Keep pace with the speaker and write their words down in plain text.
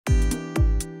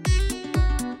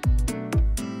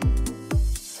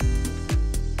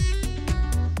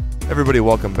Everybody,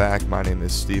 welcome back. My name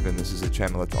is Steven. This is a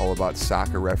channel that's all about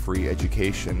soccer referee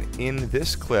education. In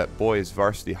this clip, boys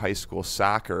varsity high school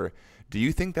soccer, do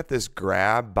you think that this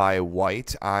grab by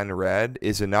white on red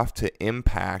is enough to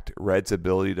impact red's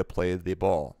ability to play the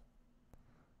ball?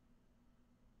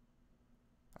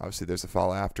 Obviously, there's a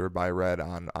foul after by red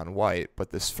on white, but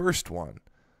this first one,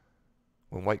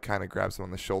 when white kind of grabs him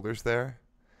on the shoulders there,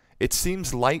 it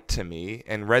seems light to me,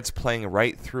 and red's playing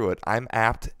right through it. I'm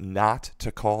apt not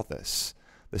to call this.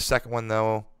 The second one,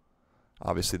 though,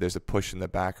 obviously there's a push in the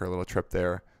back or a little trip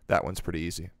there. That one's pretty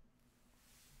easy.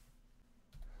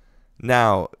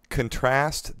 Now,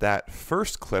 contrast that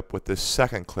first clip with this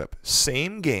second clip.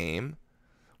 Same game.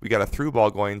 We got a through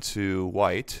ball going to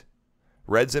white.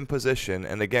 Red's in position,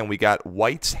 and again, we got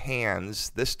white's hands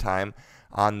this time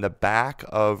on the back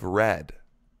of red.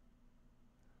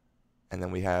 And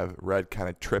then we have red kind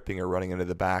of tripping or running into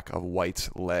the back of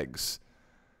white's legs.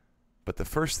 But the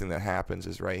first thing that happens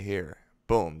is right here.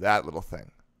 Boom, that little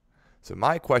thing. So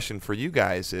my question for you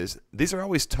guys is, these are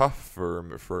always tough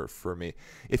for me.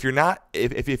 If you're not,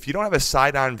 if you don't have a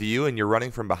side-on view and you're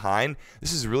running from behind,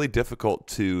 this is really difficult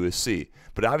to see.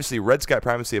 But obviously, red's got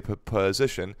primacy of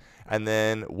position, and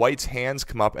then white's hands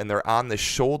come up and they're on the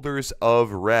shoulders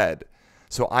of red.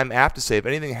 So I'm apt to say, if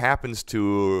anything happens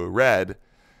to red,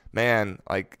 man,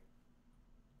 like,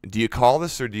 do you call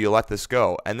this or do you let this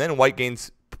go? And then white gains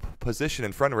position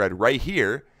in front of red right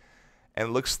here, and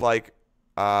it looks like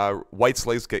white's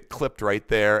legs get clipped right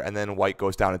there, and then white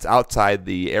goes down. It's outside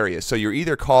the area. So you're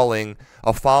either calling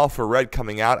a foul for red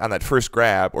coming out on that first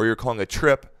grab, or you're calling a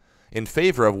trip in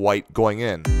favor of white going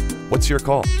in. What's your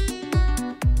call?